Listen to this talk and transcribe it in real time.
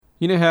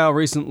You know how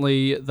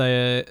recently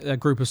a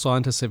group of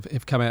scientists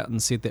have come out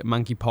and said that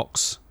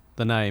monkeypox,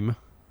 the name,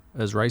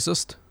 is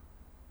racist?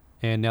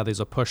 And now there's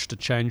a push to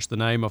change the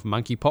name of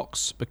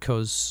monkeypox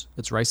because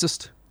it's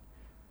racist?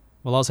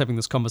 Well, I was having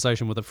this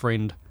conversation with a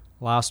friend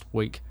last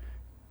week,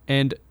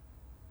 and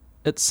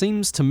it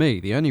seems to me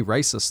the only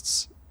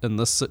racists in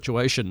this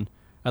situation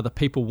are the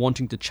people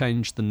wanting to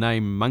change the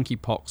name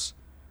monkeypox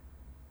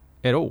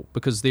at all,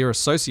 because they're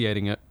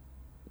associating it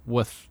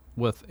with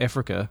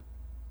Africa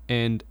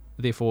and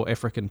therefore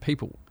African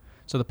people.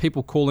 So the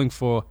people calling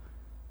for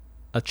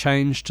a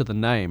change to the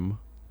name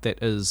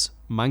that is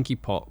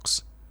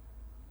monkeypox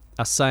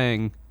are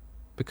saying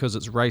because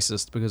it's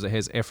racist, because it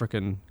has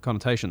African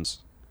connotations.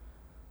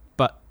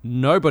 But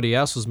nobody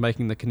else was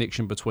making the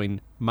connection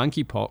between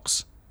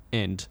monkeypox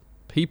and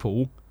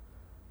people.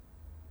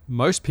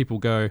 Most people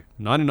go,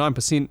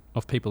 99%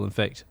 of people, in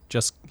fact,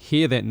 just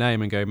hear that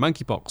name and go,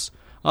 monkeypox.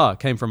 Ah, it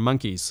came from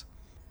monkeys.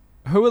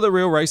 Who are the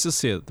real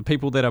racists here? The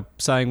people that are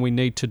saying we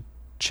need to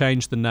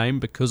change the name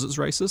because it's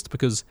racist?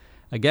 Because,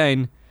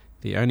 again,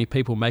 the only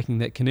people making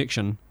that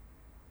connection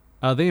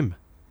are them.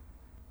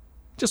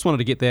 Just wanted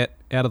to get that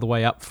out of the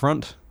way up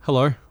front.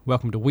 Hello,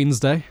 welcome to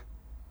Wednesday,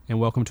 and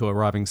welcome to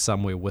Arriving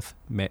Somewhere with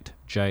Matt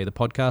J, the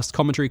podcast,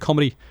 commentary,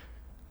 comedy,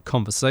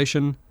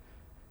 conversation.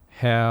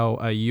 How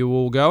are you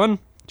all going?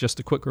 Just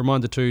a quick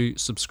reminder to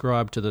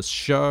subscribe to this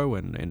show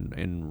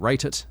and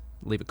rate it,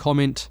 leave a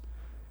comment,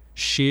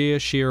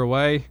 share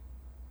away,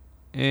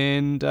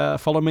 and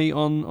follow me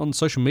on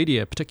social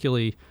media,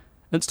 particularly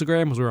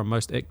Instagram, is where I'm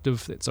most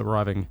active. That's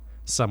Arriving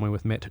Somewhere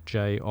with Matt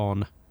J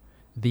on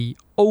the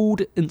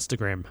old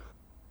Instagram.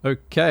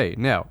 Okay,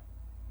 now,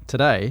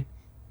 today,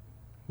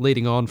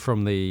 leading on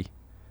from the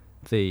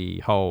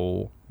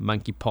whole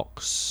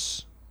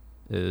monkeypox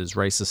is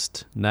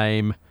racist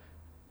name,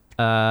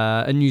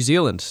 in New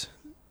Zealand,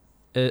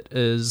 it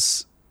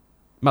is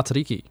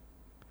Matariki,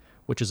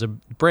 which is a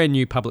brand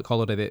new public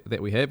holiday that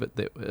we have.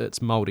 It's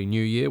Māori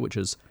New Year, which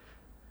is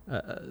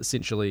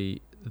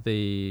essentially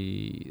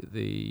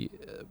the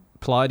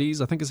Pleiades,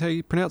 I think is how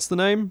you pronounce the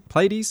name.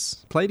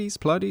 Pleiades?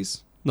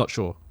 Not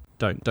sure.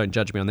 Don't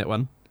judge me on that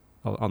one,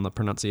 on the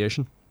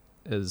pronunciation.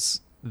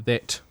 Is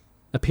that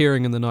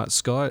appearing in the night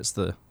sky? It's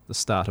the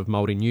start of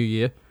Māori New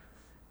Year,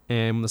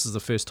 and this is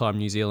the first time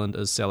New Zealand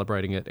is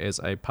celebrating it as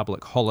a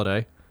public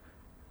holiday,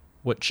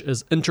 which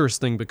is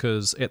interesting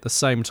because at the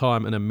same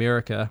time in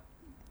America,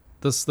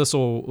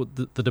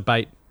 the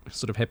debate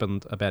sort of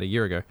happened about a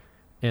year ago,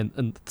 and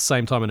at the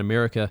same time in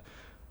America,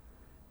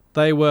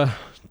 they were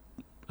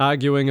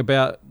arguing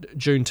about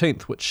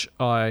Juneteenth, which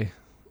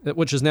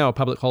is now a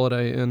public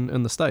holiday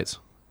in the States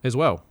as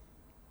well.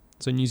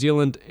 So New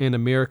Zealand and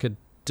America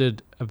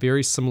did a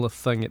very similar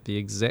thing at the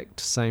exact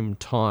same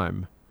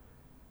time,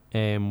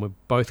 and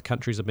both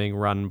countries are being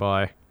run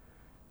by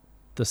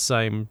the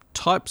same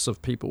types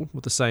of people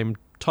with the same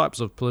types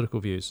of political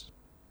views.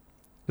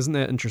 Isn't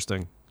that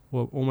interesting?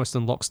 We're almost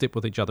in lockstep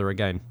with each other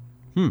again.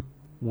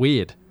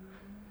 Weird.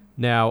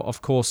 Now,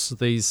 of course,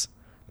 these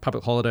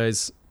public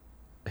holidays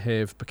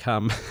have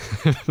become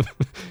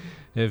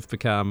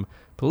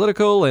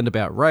political and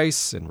about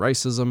race and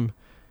racism.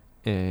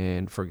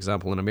 And, for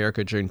example, in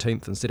America,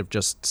 Juneteenth, instead of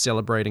just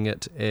celebrating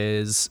it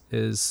as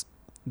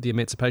the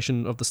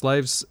emancipation of the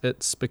slaves,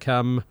 it's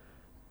become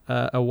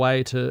a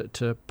way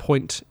to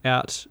point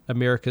out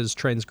America's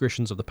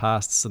transgressions of the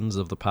past, sins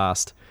of the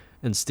past,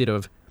 instead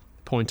of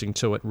pointing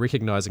to it,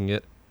 recognizing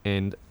it,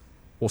 and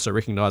also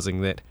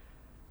recognizing that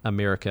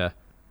America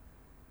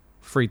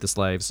freed the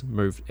slaves,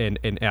 moved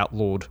and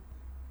outlawed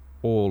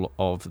all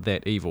of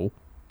that evil.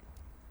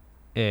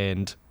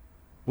 And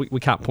we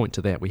can't point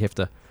to that. We have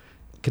to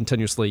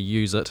continuously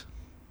use it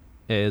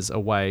as a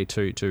way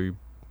to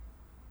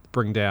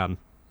bring down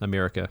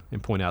America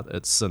and point out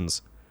its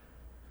sins,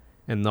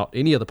 and not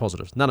any of the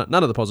positives. None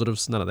of the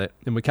positives, none of that.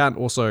 And we can't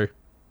also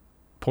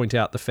point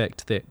out the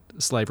fact that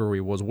slavery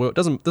was work.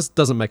 This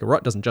doesn't make it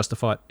right. Doesn't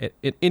justify it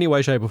in any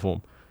way, shape, or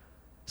form.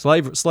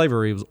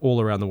 Slavery was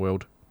all around the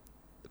world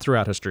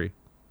throughout history.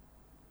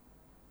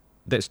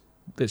 That's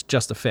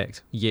just a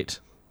fact. Yet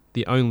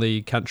the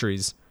only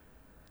countries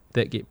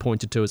that get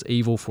pointed to as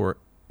evil for it,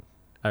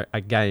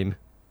 again,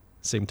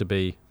 seem to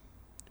be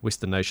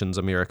Western nations,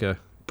 America,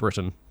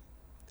 Britain,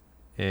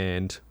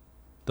 and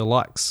the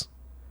likes.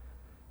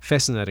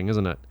 Fascinating,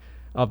 isn't it?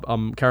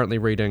 I'm currently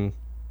reading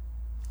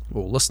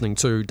or listening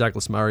to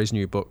Douglas Murray's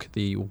new book,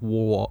 The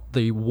War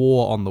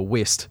on the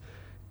West,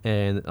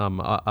 and I'm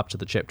up to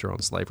the chapter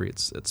on slavery.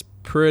 It's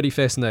pretty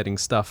fascinating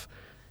stuff,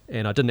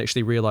 and I didn't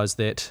actually realize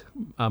that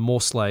more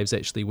slaves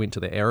actually went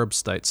to the Arab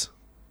states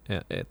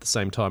at the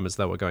same time as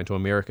they were going to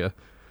America.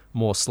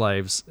 More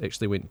slaves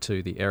actually went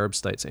to the Arab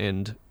states,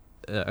 and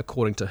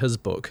according to his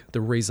book,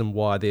 the reason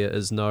why there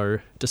is no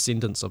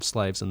descendants of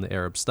slaves in the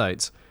Arab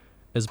states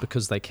is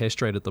because they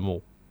castrated them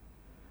all.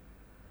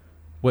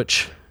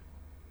 Which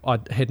I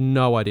had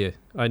no idea.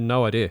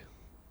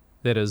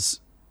 That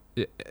is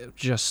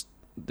just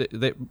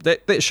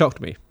that shocked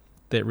me.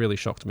 That really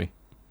shocked me.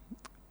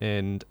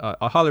 And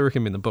I highly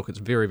recommend the book. It's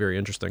very, very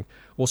interesting.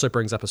 Also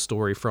brings up a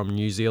story from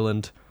New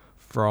Zealand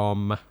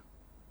from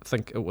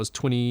think it was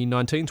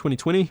 2019,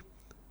 2020,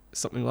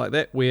 something like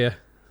that, where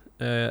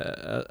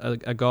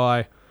a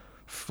guy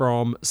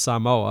from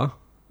Samoa,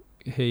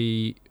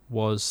 he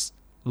was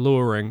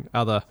luring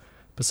other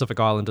Pacific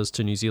Islanders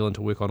to New Zealand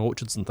to work on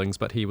orchards and things,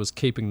 but he was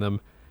keeping them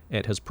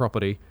at his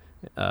property,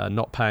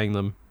 not paying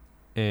them,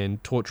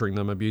 and torturing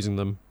them, abusing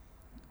them,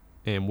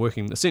 and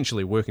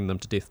essentially working them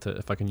to death,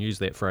 if I can use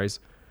that phrase.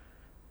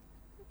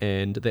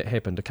 And that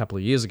happened a couple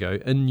of years ago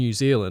in New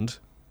Zealand,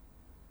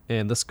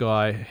 and this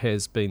guy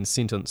has been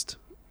sentenced,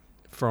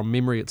 from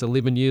memory, it's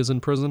 11 years in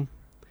prison.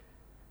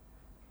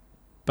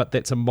 But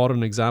that's a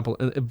modern example,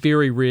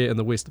 very rare in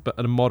the West, but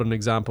a modern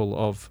example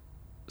of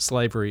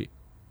slavery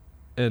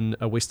in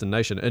a Western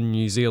nation, in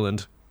New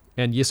Zealand.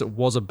 And yes, it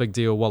was a big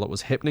deal while it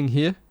was happening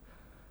here,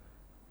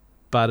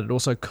 but it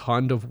also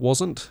kind of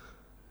wasn't.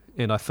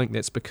 And I think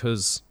that's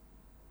because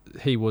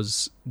he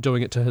was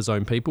doing it to his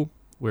own people,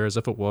 whereas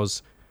if it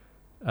was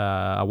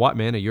a white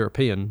man, a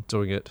European,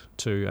 doing it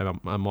to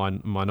a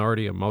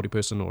minority, a Māori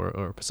person, or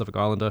a Pacific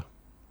Islander,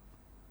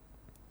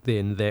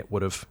 then that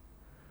would have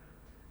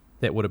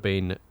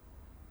been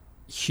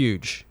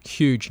huge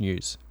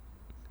news.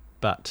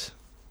 But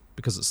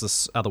because it's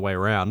this other way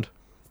around,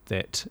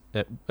 that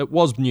it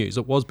was news,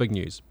 it was big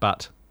news,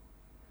 but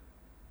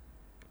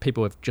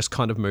people have just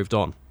kind of moved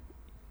on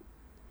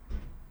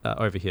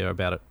over here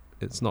about it.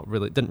 It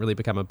didn't really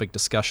become a big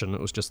discussion.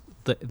 It was just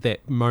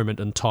that moment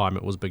in time,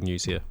 it was big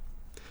news here.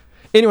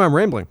 Anyway, I'm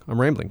rambling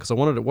because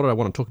what I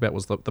want to talk about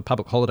was the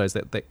public holidays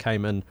that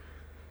came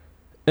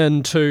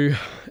into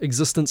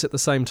existence at the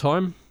same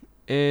time,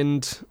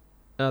 and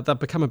they've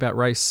become about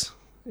race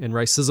and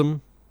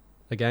racism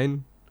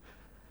again.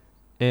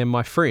 And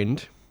my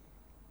friend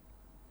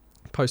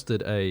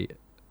posted a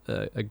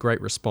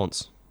great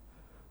response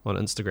on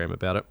Instagram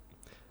about it.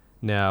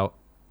 Now,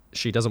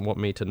 she doesn't want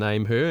me to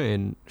name her,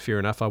 and fair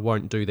enough, I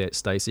won't do that,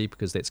 Stacey,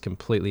 because that's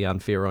completely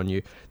unfair on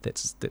you.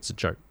 That's a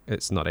joke.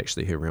 It's not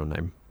actually her real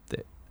name.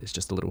 That is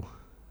just a little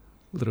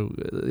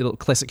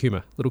classic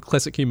humor.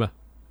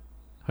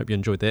 Hope you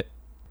enjoyed that.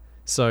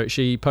 So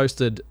she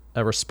posted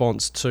a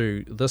response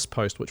to this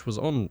post, which was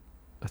on,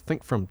 I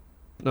think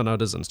no,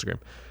 it is Instagram.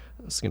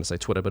 I was going to say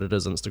Twitter, but it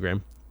is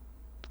Instagram.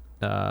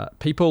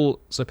 People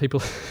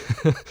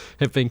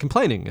have been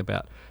complaining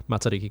about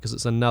matariki because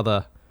it's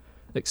another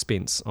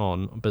expense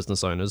on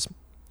business owners,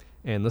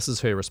 and this is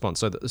her response.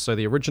 So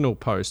the original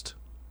post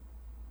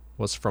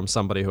was from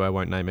somebody who I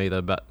won't name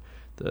either, but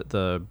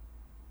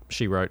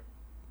she wrote,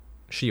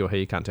 she or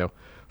he, can't tell,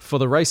 for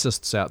the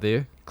racists out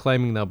there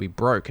claiming they'll be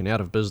broke and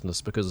out of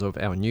business because of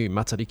our new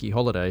matariki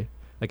holiday,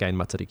 again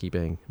matariki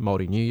being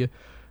Māori New Year,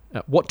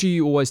 what do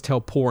you always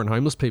tell poor and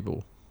homeless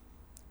people?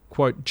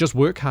 Quote, just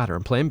work harder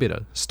and plan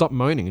better. Stop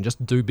moaning and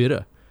just do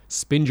better.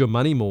 Spend your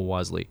money more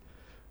wisely.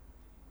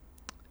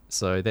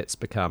 So that's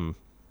become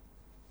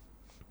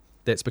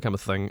a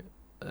thing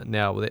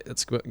now.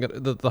 It's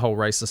the whole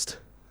racist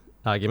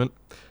argument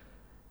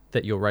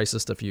that you're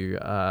racist if you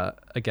are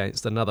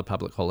against another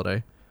public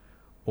holiday,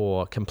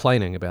 or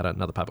complaining about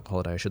another public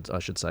holiday, I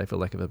should say, for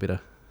lack of a better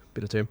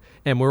term.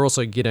 And we're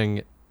also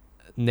getting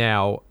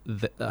now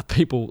that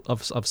people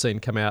I've seen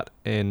come out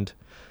and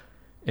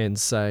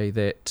say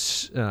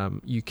that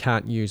you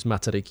can't use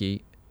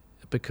matariki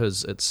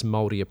because it's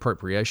Māori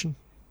appropriation.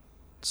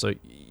 So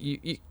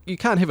you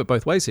can't have it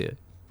both ways here.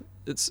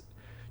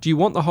 Do you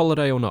want the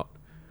holiday or not?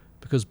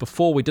 Because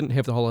before we didn't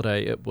have the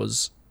holiday, it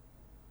was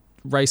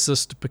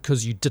racist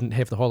because you didn't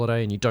have the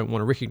holiday and you don't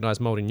want to recognise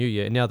Māori New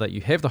Year. And now that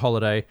you have the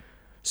holiday,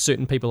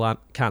 certain people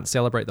can't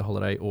celebrate the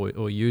holiday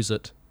or use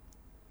it.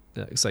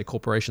 Say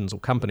corporations or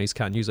companies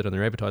can't use it in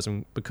their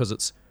advertising because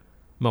it's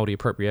Māori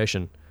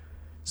appropriation.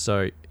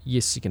 So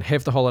yes, you can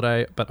have the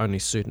holiday, but only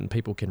certain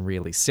people can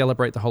really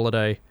celebrate the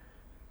holiday,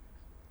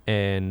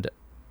 and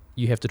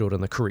you have to do it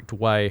in the correct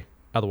way.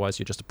 Otherwise,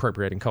 you're just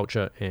appropriating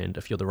culture, and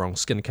if you're the wrong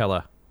skin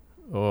color,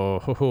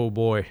 oh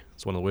boy,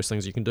 it's one of the worst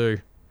things you can do.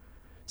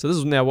 So this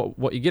is now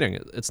what you're getting.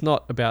 It's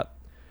not about,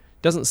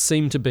 doesn't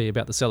seem to be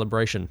about the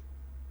celebration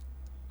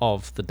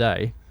of the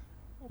day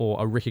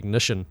or a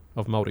recognition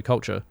of Māori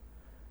culture.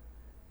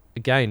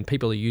 Again,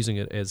 people are using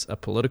it as a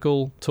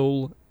political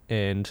tool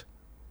and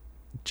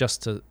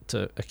just to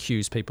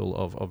accuse people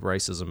of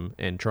racism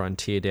and try and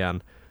tear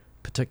down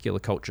particular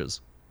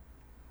cultures.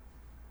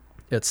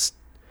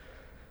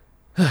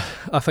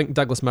 I think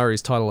Douglas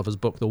Murray's title of his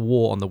book, The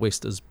War on the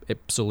West, is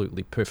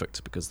absolutely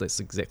perfect because that's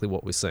exactly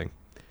what we're seeing.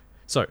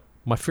 So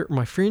my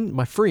friend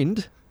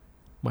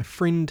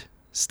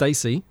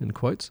Stacey, in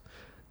quotes,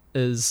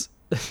 is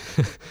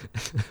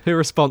her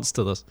response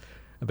to this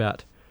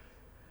about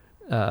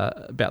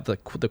the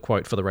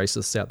quote for the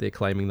racists out there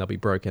claiming they'll be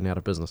broke and out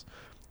of business.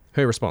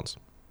 Her response: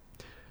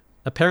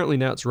 apparently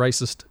now it's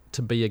racist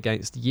to be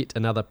against yet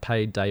another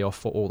paid day off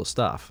for all the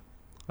staff.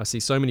 I see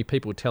so many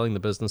people telling the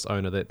business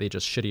owner that they're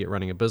just shitty at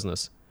running a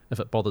business if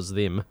it bothers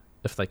them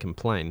if they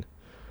complain.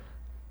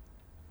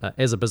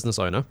 As a business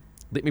owner,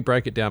 let me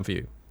break it down for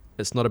you.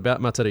 It's not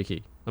about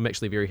matariki. I'm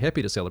actually very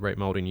happy to celebrate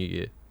Māori New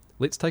Year.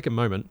 Let's take a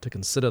moment to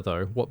consider,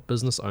 though, what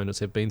business owners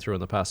have been through in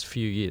the past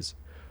few years.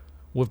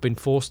 We've been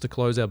forced to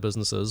close our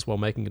businesses while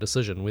making a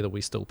decision whether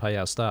we still pay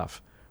our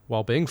staff.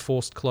 While being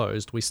forced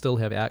closed, we still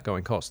have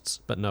outgoing costs,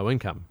 but no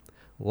income.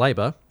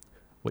 Labour,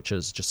 which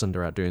is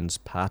Jacinda Ardern's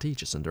party,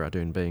 Jacinda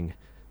Ardern being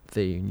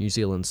the New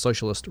Zealand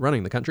socialist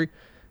running the country,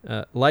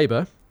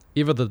 Labour,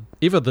 ever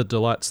the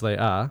delights they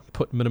are,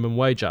 put minimum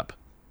wage up.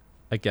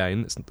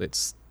 Again,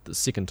 it's the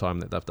second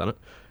time that they've done it.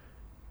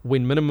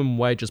 When minimum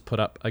wage is put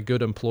up, a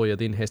good employer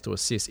then has to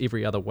assess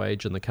every other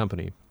wage in the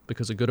company,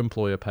 because a good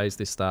employer pays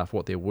their staff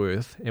what they're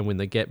worth, and when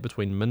the gap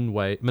between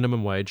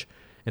minimum wage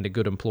and a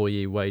good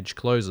employee wage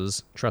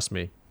closes, trust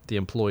me, the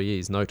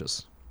employees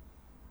notice.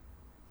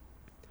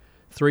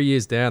 3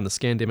 years down the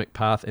scandemic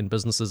path, and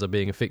businesses are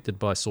being affected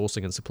by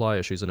sourcing and supply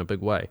issues in a big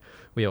way.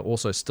 We are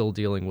also still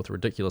dealing with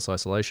ridiculous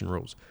isolation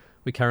rules.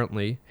 We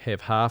currently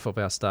have half of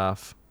our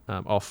staff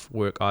off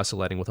work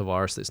isolating with a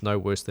virus that's no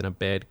worse than a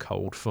bad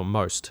cold for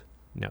most.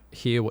 Now,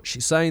 hear what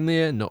she's saying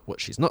there, not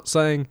what she's not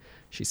saying.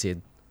 She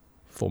said,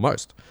 for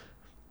most.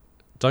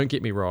 Don't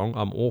get me wrong,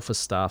 I'm all for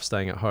staff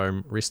staying at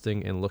home,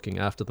 resting and looking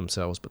after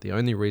themselves, but the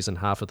only reason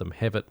half of them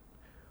have it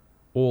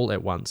all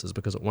at once is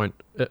because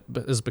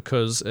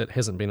it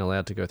hasn't been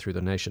allowed to go through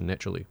the nation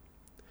naturally.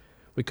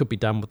 We could be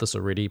done with this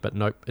already, but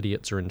nope,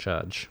 idiots are in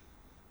charge.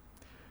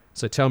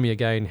 So tell me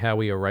again how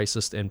we are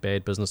racist and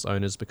bad business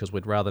owners because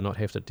we'd rather not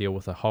have to deal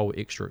with a whole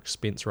extra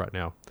expense right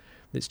now.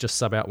 Let's just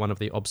sub out one of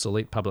the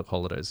obsolete public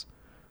holidays.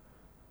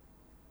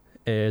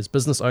 As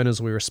business owners,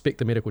 we respect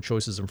the medical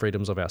choices and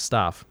freedoms of our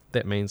staff.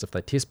 That means if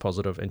they test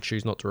positive and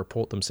choose not to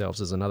report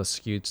themselves as another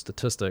skewed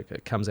statistic,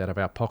 it comes out of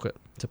our pocket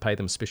to pay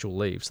them special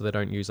leave so they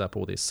don't use up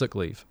all their sick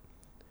leave.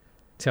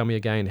 Tell me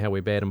again how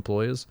we're bad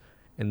employers,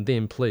 and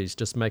then please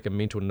just make a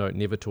mental note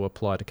never to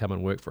apply to come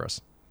and work for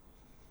us.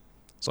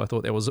 So I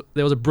thought there was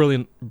a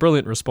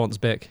brilliant response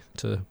back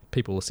to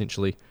people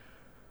essentially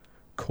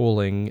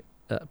calling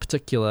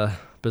particular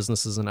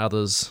businesses and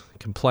others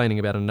complaining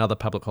about another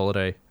public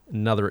holiday,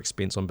 another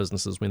expense on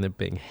businesses when they're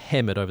being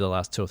hammered over the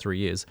last 2 or 3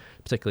 years,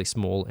 particularly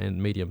small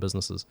and medium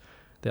businesses.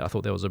 I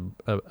thought that was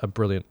a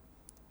brilliant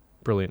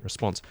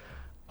response.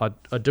 I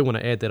do want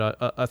to add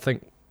that I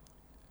think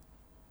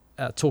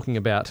talking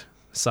about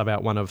sub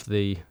out one of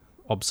the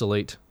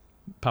obsolete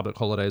public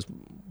holidays,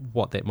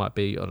 what that might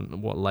be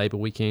on what Labour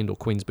weekend or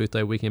Queen's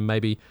birthday weekend,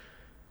 maybe,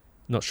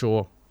 not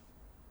sure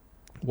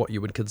what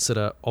you would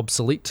consider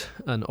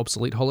an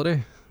obsolete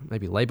holiday,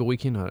 maybe Labour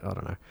weekend, I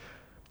don't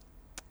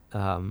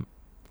know.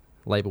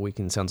 Labour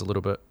weekend sounds a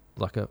little bit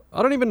like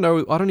I don't even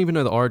know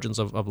the origins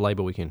of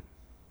Labour weekend.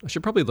 I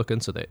should probably look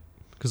into that,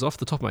 because off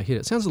the top of my head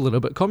it sounds a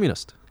little bit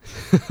communist.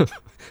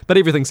 But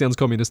everything sounds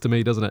communist to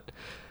me, doesn't it?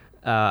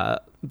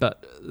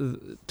 But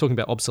talking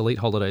about obsolete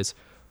holidays,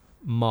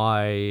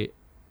 and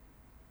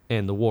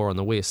the war on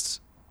the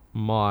West,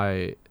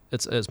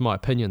 it's my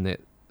opinion that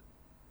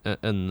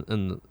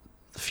in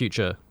the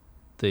future,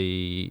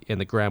 the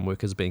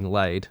groundwork is being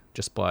laid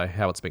just by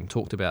how it's being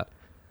talked about,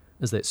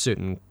 is that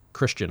certain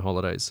Christian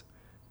holidays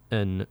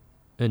in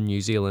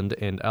New Zealand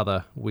and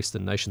other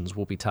Western nations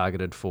will be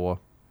targeted for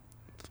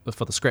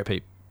the scrap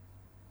heap,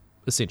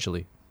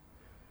 essentially.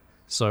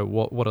 So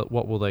what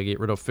will they get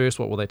rid of first?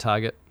 What will they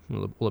target?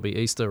 Will it be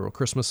Easter or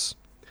Christmas?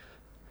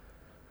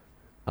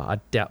 I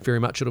doubt very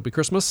much it'll be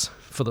Christmas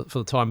for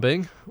the time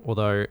being,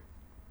 although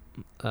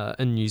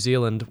in New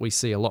Zealand we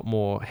see a lot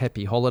more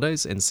happy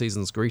holidays and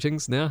season's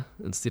greetings now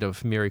instead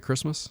of Merry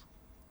Christmas,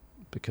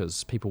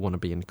 because people want to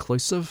be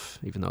inclusive.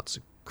 Even though it's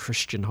a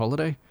Christian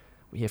holiday,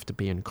 we have to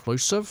be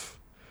inclusive.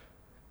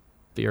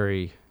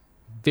 Very,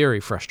 very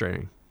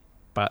frustrating.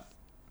 But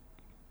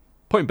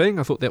point being,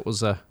 I thought that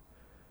was a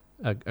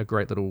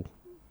great little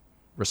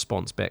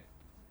response back.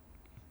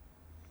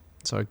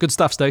 So good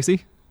stuff,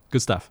 Stacey.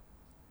 Good stuff.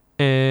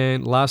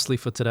 And lastly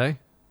for today,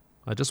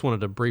 I just wanted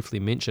to briefly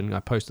mention,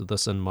 I posted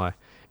this in my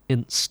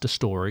Insta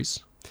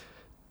stories,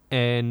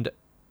 and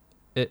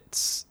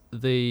it's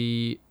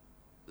the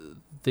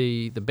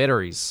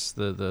batteries,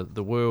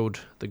 the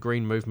world, the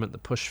green movement, the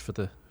push for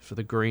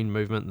the green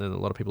movement that a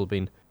lot of people have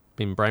been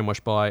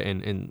brainwashed by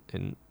and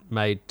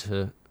made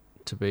to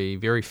be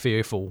very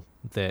fearful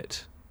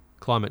that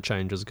climate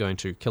change is going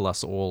to kill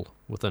us all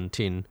within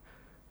 10,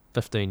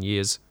 15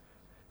 years,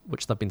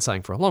 which they've been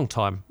saying for a long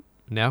time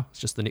now. It's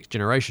just the next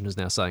generation is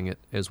now saying it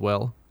as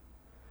well.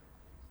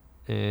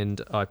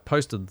 And I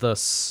posted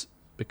this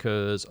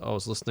because I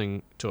was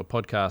listening to a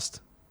podcast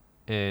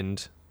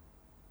and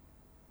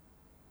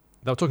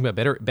they were talking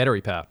about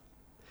battery power.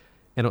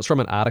 And it was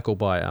from an article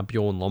by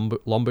Bjorn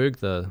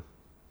Lomborg,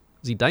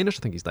 is he Danish?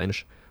 I think he's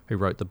Danish, who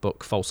wrote the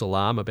book False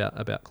Alarm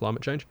about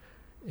climate change.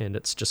 And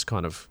it's just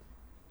kind of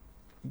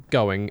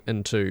going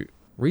into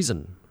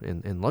reason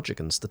and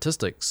logic and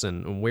statistics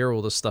and where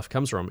all this stuff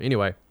comes from.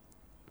 Anyway,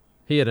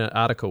 he had an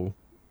article,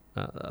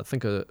 I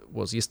think it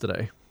was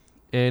yesterday,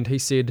 and he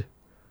said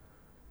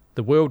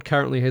the world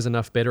currently has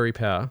enough battery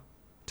power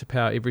to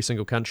power every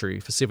single country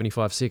for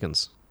 75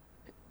 seconds.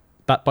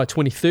 But by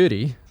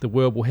 2030, the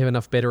world will have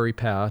enough battery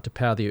power to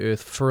power the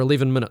Earth for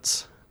 11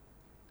 minutes.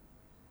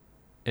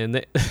 And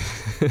that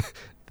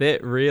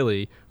that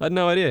really, I had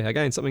no idea.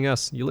 Again, something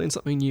else. You learn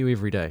something new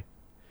every day.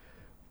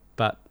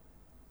 But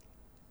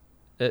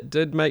it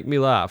did make me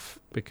laugh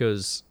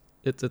because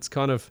it's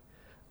kind of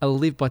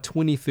by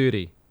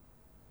 2030,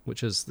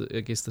 which is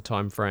I guess the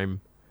time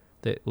frame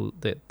that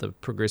the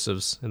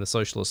progressives and the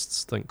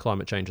socialists think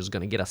climate change is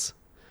going to get us.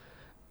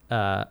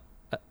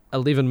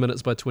 11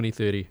 minutes by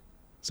 2030.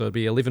 So it'd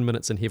be 11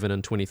 minutes in heaven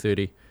in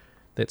 2030.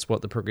 That's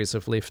what the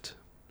progressive left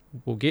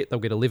will get. They'll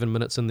get 11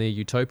 minutes in their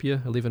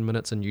utopia, 11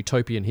 minutes in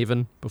utopian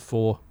heaven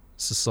before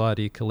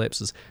society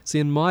collapses. See,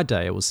 in my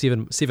day, it was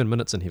 7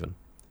 minutes in heaven.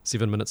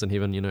 7 minutes in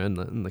heaven,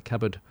 in the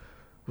cupboard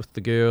with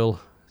the girl.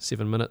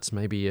 7 minutes,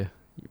 maybe you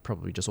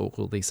probably just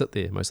awkwardly sit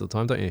there most of the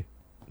time, don't you?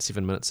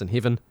 7 minutes in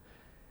heaven.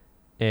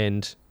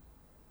 And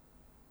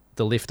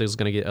the left is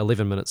going to get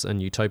 11 minutes in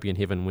utopian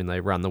heaven when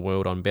they run the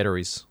world on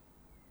batteries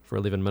for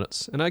 11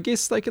 minutes. And I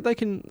guess they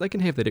can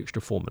have that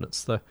extra 4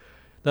 minutes.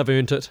 They've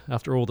earned it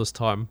after all this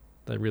time.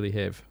 They really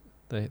have.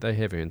 They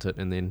have earned it,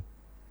 and then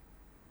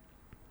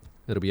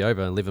it'll be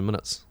over in 11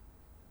 minutes.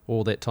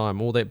 All that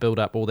time, all that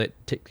build-up, all that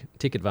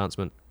tech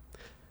advancement.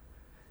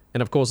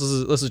 And of course,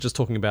 this is just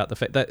talking about the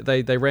fact that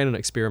they ran an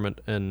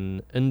experiment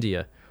in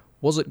India.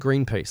 Was it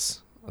Greenpeace?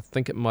 I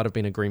think it might have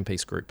been a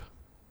Greenpeace group.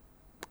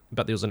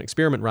 But there was an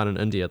experiment run in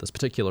India, this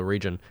particular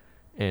region,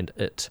 and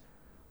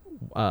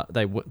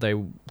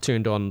they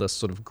turned on this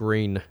sort of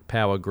green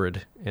power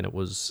grid, and it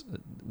was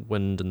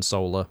wind and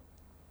solar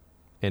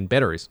and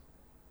batteries.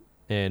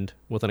 And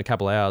within a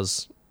couple of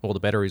hours, all the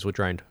batteries were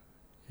drained,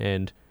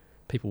 and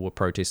people were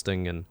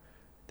protesting, and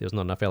there was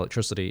not enough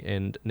electricity.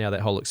 And now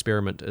that whole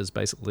experiment is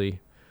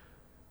basically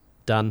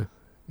done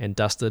and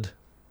dusted,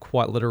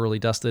 quite literally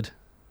dusted,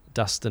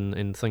 dust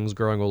and things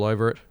growing all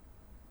over it,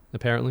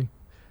 apparently.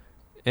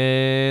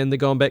 And they're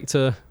going back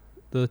to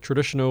the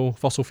traditional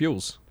fossil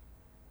fuels,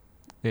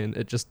 and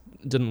it just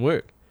didn't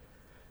work.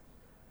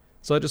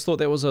 So I just thought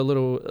that was a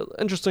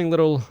interesting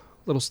little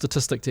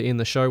statistic to end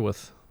the show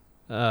with.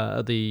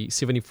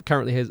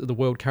 The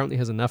world currently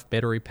has enough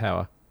battery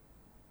power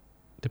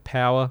to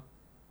power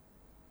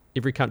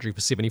every country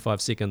for 75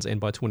 seconds, and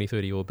by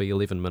 2030 it will be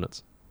 11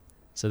 minutes.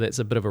 So that's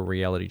a bit of a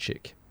reality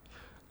check.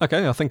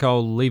 Okay, I think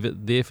I'll leave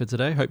it there for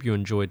today. Hope you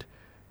enjoyed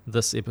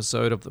this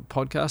episode of the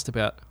podcast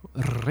about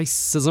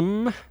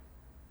racism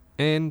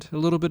and a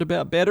little bit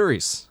about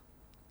batteries.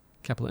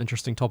 A couple of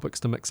interesting topics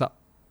to mix up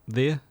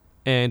there.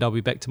 And I'll be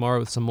back tomorrow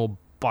with some more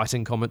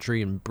biting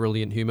commentary and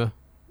brilliant humour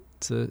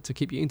to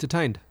keep you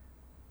entertained.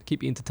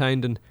 Keep you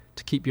entertained and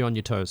to keep you on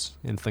your toes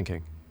and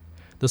thinking.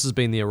 This has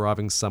been the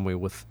Arriving Somewhere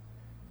with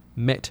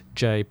Matt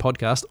J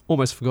podcast.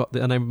 Almost forgot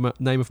the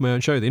name of my own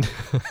show then.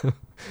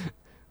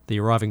 The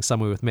Arriving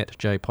Somewhere with Matt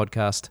J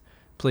podcast.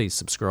 Please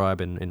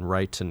subscribe and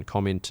rate and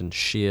comment and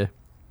share.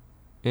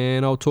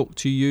 And I'll talk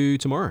to you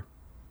tomorrow.